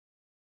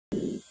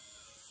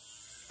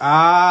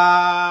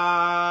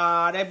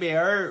Ah, that be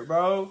hurt,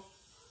 bro.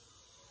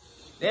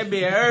 That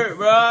be hurt,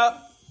 bro.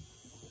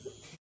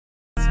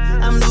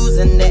 I'm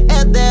losing the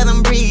air that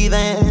I'm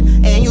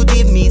breathing, and you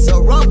did me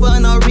so wrong for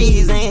no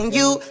reason.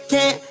 You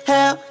can't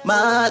have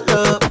my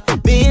love.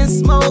 Been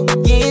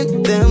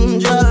smoking them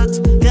drugs,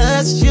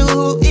 cause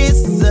you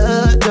is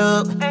a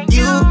dub.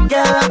 You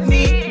got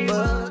me.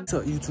 What's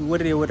up, YouTube?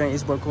 What it is? What it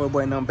is? It's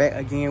Boy and I'm back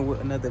again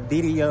with another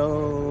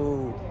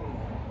video.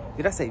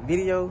 Did I say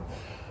video?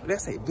 Did I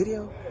say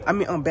video? I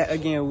mean, I'm back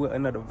again with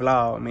another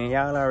vlog, man.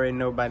 Y'all already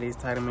know by this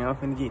title, man. I'm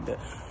finna get the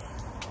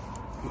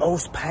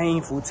most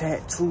painful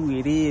tattoo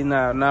it is.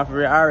 Nah, for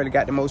real. I already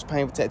got the most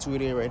painful tattoo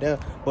it is right there.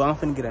 But I'm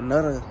finna get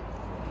another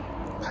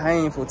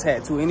painful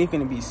tattoo, and it's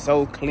finna be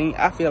so clean.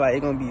 I feel like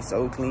it's gonna be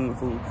so clean,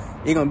 fool.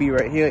 It's gonna be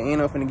right here,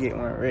 and I'm finna get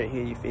one right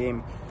here, you feel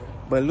me?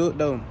 But look,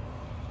 though.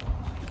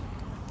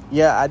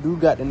 Yeah, I do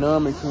got the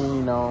numbing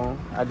cream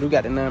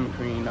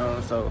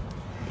on. So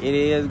it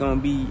is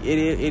gonna be,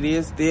 it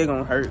is still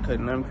gonna hurt because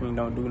numbing cream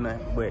don't do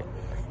nothing. But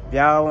if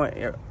y'all want,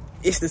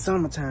 it's the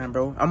summertime,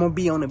 bro. I'm gonna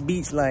be on the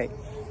beach like,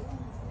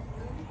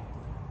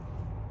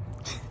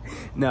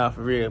 nah,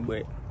 for real.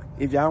 But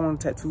if y'all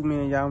want to tattoo me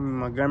and y'all in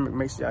Montgomery,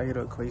 make sure y'all hit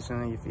up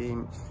Quayshawn, you feel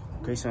me?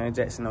 Quayshawn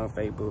Jackson on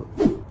Facebook.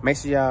 Make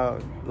sure y'all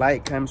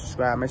like, comment,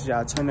 subscribe. Make sure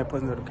y'all turn that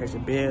post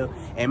notification bell.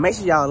 And make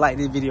sure y'all like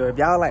this video. If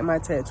y'all like my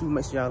tattoo,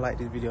 make sure y'all like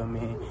this video,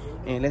 man.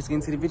 And let's get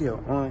into the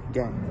video on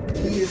game.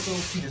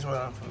 This what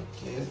I'm from.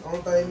 It's the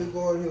only thing we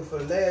going here for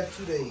the last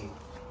 2 days.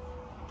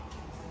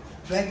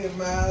 Back in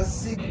mile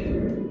 6.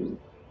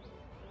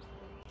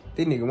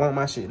 This nigga want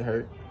my shit to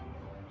hurt.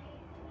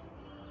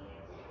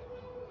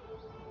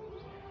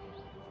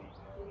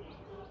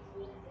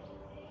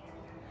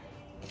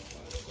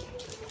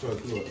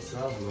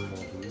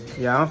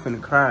 Yeah, I'm finna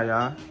cry,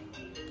 y'all.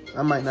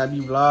 I might not be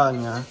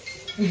vlogging, y'all.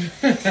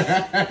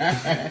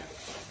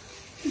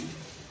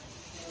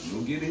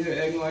 Don't get in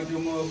here acting like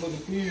your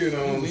motherfucking kid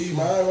on leave.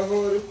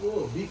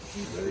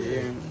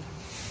 Yeah.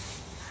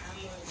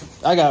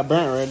 I got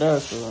burnt right there,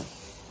 so.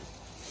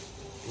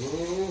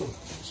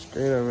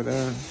 Straight over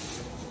there.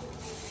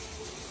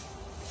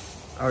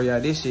 Oh, yeah,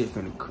 this shit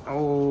finna.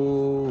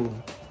 Oh.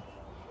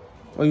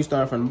 Oh, you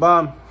starting from the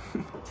bottom?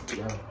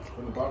 Yeah.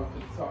 From the bottom to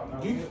the top now.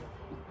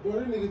 Boy,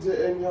 that nigga just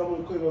asked me how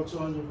much quick on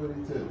charging for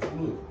these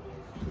tattoos. Look.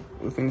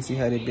 We finna see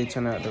how this bitch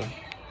turn out, though. Oh,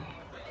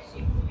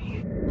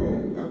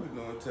 I've been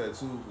doing tattoos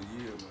for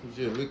years, man.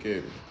 Just look at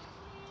it.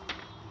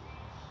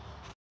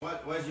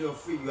 Once you're a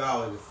freak, you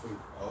always a freak.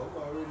 Oh, I'm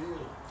already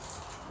here.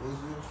 Once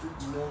you're a freak,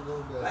 you never go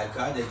back. Like,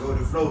 I just go to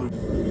the flow.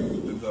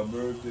 It's our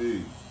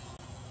birthday.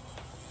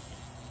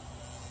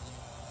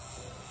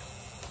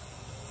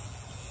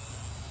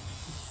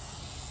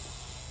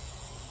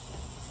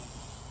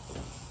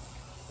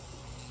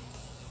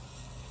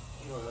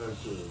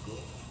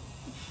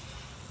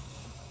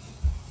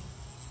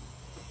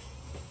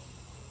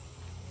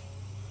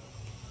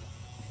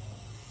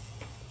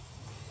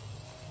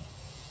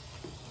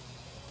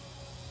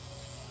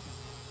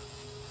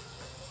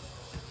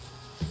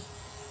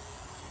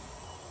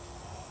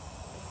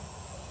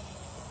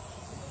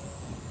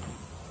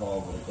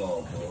 Call for the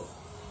call, bro.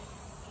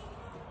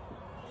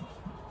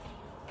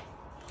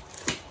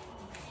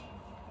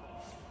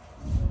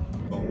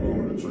 Something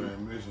wrong with the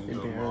transmission. You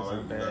know, all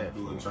you gotta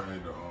do is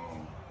change the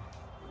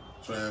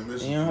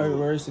transmission. It don't hurt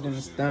worse than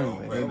the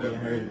stomach, but they be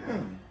hurt. You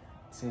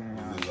just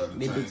gotta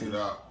They change it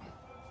out.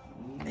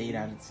 8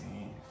 out of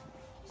 10.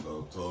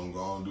 So told him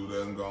go and do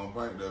that and go and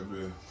paint that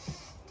bitch.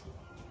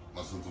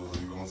 My son told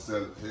him, you gonna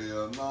sell it?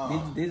 Hell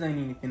nah. This ain't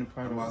even finna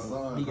part of My it.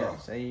 son He got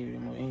gotta save it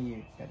more in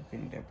here. Gotta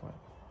finish that part.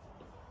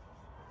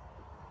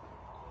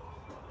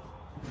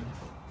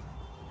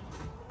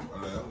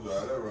 I'm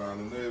driving around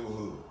the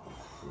neighborhood.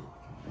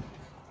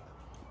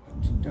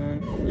 What you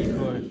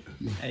done?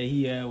 Hey,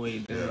 he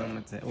always done on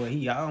the tap. Well,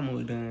 he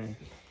almost done.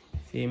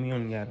 See me,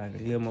 only got like a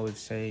little more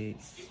shade.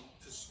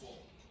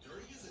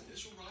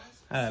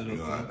 I You look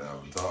know, I had to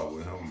have a talk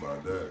with him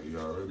about that. He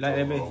already Like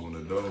told me that, to open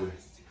the door.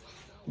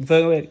 You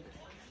fucking with it?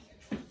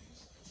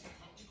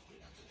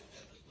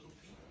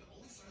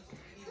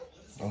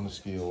 On the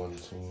scale 1 to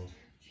 10.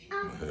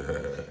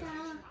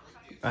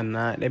 A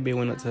 9. That bitch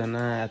went up to a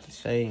 9 after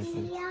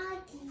shaving.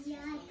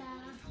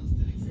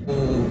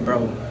 Ooh,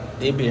 bro.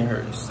 It been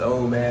hurt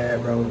so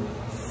bad, bro.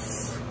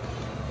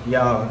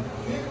 Y'all.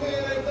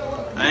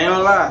 I ain't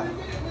gonna lie.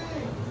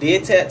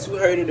 Did tattoo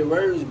hurted the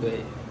worst, but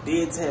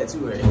did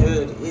tattoo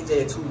hurt. It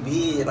just too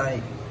big.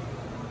 Like,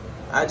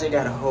 I just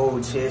got a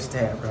whole chest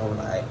tat, bro.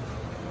 Like,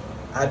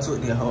 I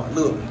took the whole.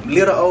 Look,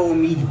 little old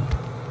me.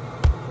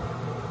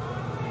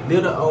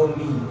 Little old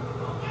me.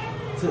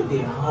 Took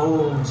the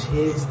whole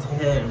chest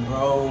tat,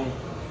 bro.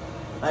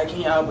 Like,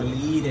 can y'all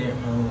believe that,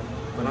 bro?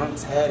 But I'm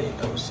tatted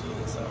though,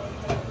 shit. So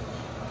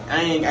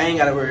I ain't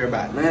gotta worry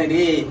about none of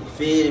that.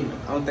 Feel me?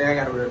 I don't think I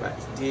gotta worry about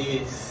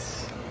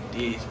this,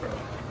 bro.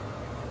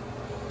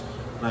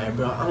 Like,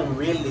 bro, I'm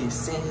really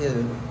sitting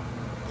here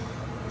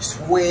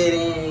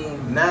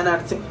sweating. 9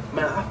 out of 10.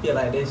 Man, I feel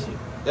like that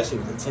shit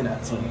was a 10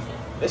 out of 10.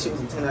 That shit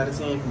was a 10 out of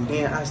 10. From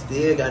then, I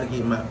still gotta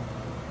get my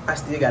I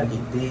still gotta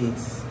get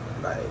this.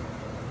 Like,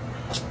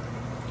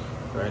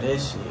 bro, that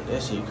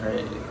shit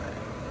crazy. Like,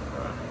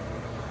 bro.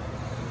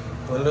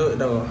 But look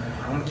though,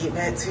 I'm gonna get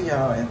back to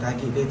y'all after I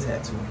get that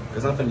tattoo.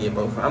 Cause I'm finna get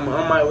both. I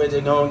might well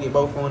just go and get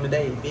both on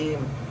today, you feel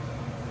me?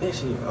 That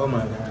shit, oh my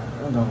god,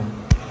 I'm going.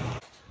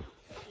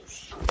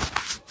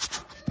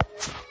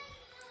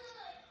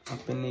 I'm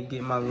finna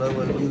get my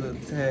little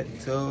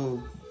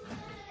tattoo.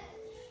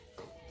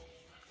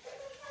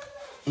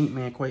 Ink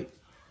Man Quake.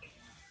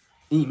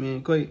 Ink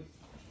Man Quake.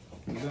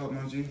 What's up,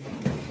 my G?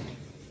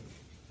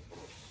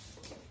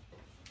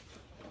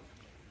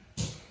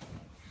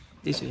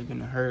 This shit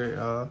been a hurt,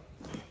 y'all.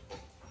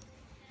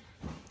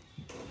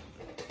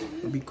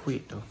 It'll be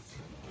quick though.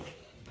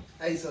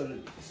 Hey, so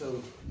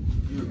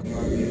You come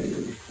out here and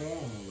put the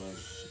corn like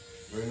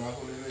right off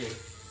on the neck.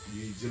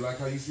 You just like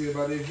how you said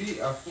about that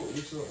beat, I fuck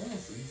with your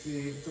answer. You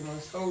said to my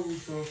story,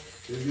 so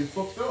it be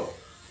fucked up.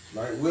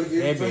 Like what if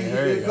everything you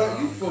did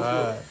you fucked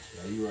up?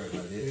 Yeah, you right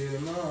about that. Yeah,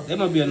 no. That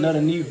must be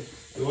another new.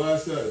 That's why I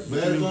said,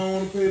 glad I don't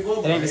want to pay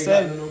both. It ain't the I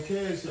same. ain't got no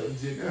cash up.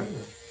 Just go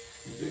there.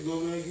 Just go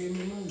there and give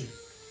me money.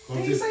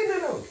 he ain't say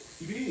nothing though.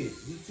 He did.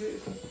 He said.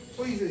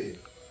 What he said?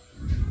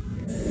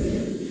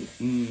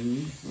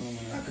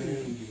 Mm-hmm. I couldn't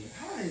even get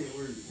high at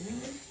work,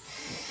 man.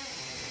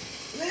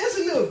 Man, that's a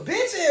little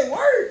bitch at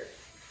work.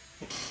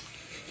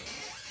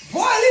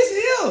 Boy, listen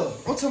here.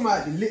 I'm talking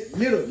about the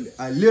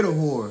little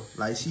whore.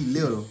 Like she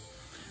little.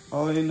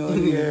 Oh, you know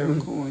he had a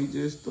coin. He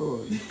just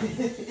started.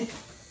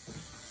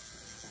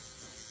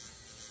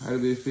 How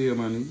did they feel,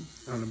 my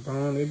nigga? On the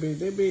bone, they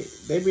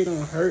be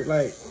don't hurt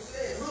like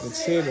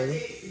the cheddar.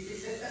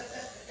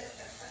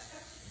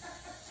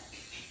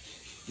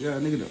 Yeah,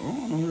 nigga, the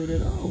arm don't hurt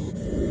at all.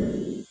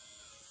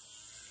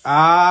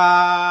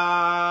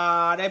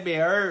 Ah, that be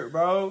hurt,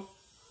 bro.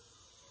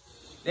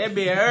 That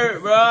be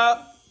hurt,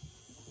 bro.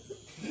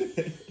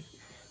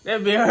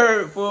 That be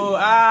hurt, fool.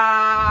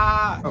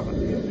 Ah.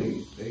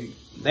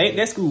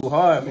 That school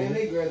hard, Man, man.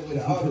 they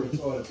graduated all the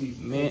retarded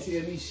people. Man. They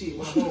tell me shit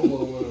my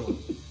homeboy went on.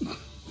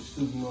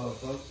 Stupid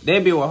motherfucker.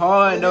 That be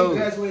hard They though.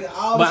 graduated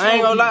all But the I ain't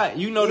slow gonna lie,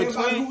 people. you know the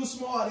Everybody twin. who was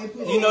smart, they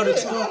put You know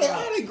the How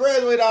twin. they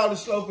graduate all the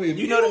slow people?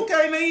 You know the-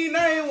 okay,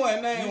 name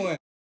one. Name one.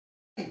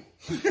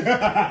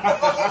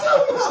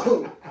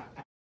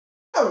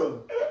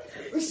 Bro,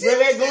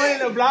 they going in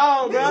the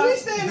vlog, bro. We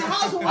stay in the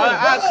house with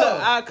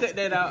I cut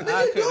that out. I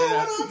cut Nigga,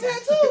 that on out.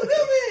 tattoo,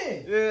 them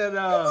in. Yeah, Come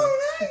no. on,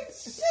 man.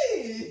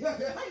 Shit. I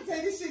can tell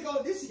you this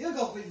shit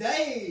go for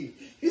days.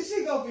 This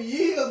shit go for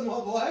years, my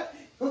boy.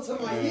 I'm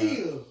talking about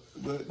years.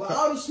 But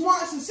all the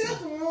smart,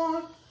 successful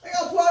ones, they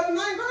got put out in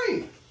 9th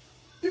grade.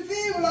 You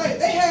feel me? Like,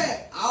 they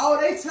had all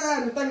their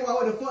time to think about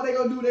what the fuck they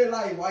gonna do with their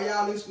life while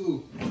y'all in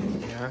school.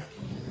 Yeah.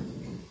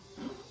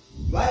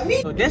 Like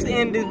me. So that's the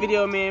end of this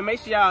video, man.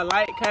 Make sure y'all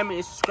like, comment,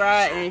 and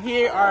subscribe. And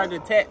here are the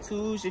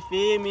tattoos, you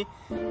feel me?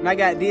 And I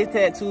got this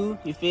tattoo,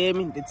 you feel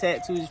me? The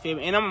tattoos, you feel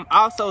me? And I'm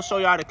also show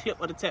y'all the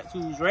clip of the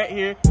tattoos right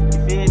here, you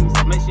feel me?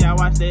 So make sure y'all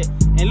watch that.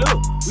 And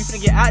look, we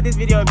finna get out this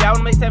video. If y'all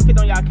wanna make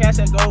 750 on y'all cash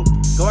app,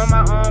 go in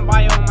my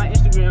bio on my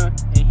Instagram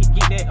and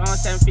get that on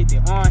 750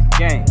 on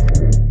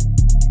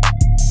gang.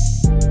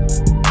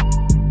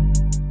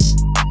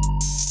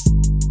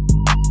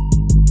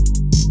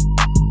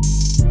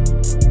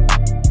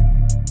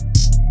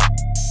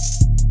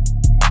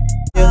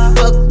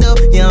 Fucked up,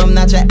 yeah, I'm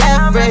not your